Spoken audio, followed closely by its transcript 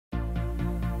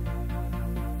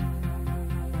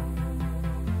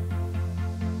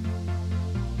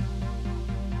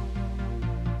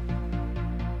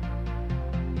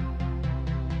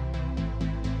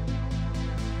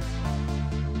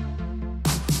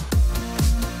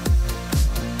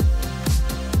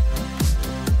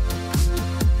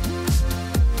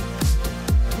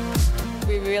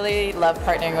love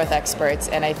partnering with experts,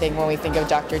 and I think when we think of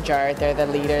Dr.Jart, they're the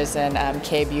leaders in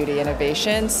K-beauty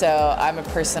innovation, so I'm a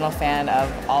personal fan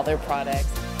of all their products.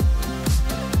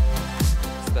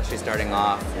 Especially starting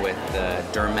off with the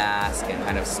derm mask and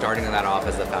kind of starting that off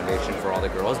as the foundation for all the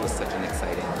girls was such an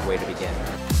exciting way to begin.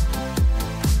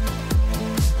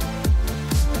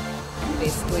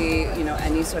 Basically, you know,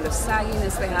 any sort of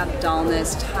sagginess they have,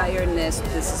 dullness, tiredness,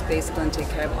 this is basically going to take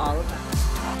care of all of that.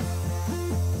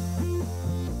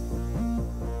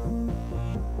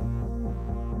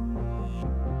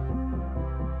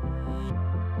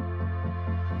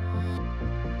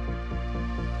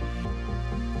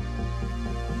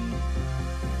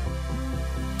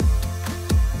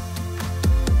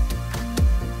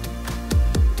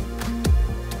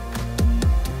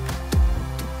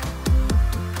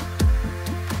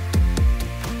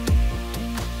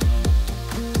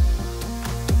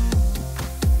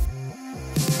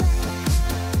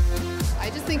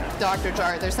 I think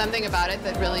Dr.Jart, there's something about it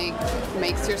that really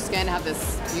makes your skin have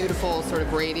this beautiful sort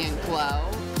of radiant glow.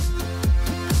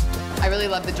 I really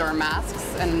love the derm masks,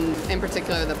 and in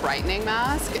particular the brightening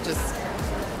mask. It just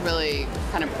really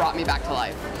kind of brought me back to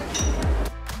life.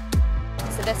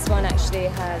 So this one actually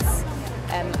has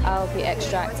algae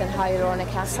extract and hyaluronic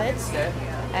acid,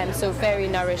 so very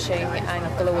nourishing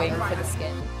and glowing for the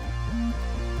skin.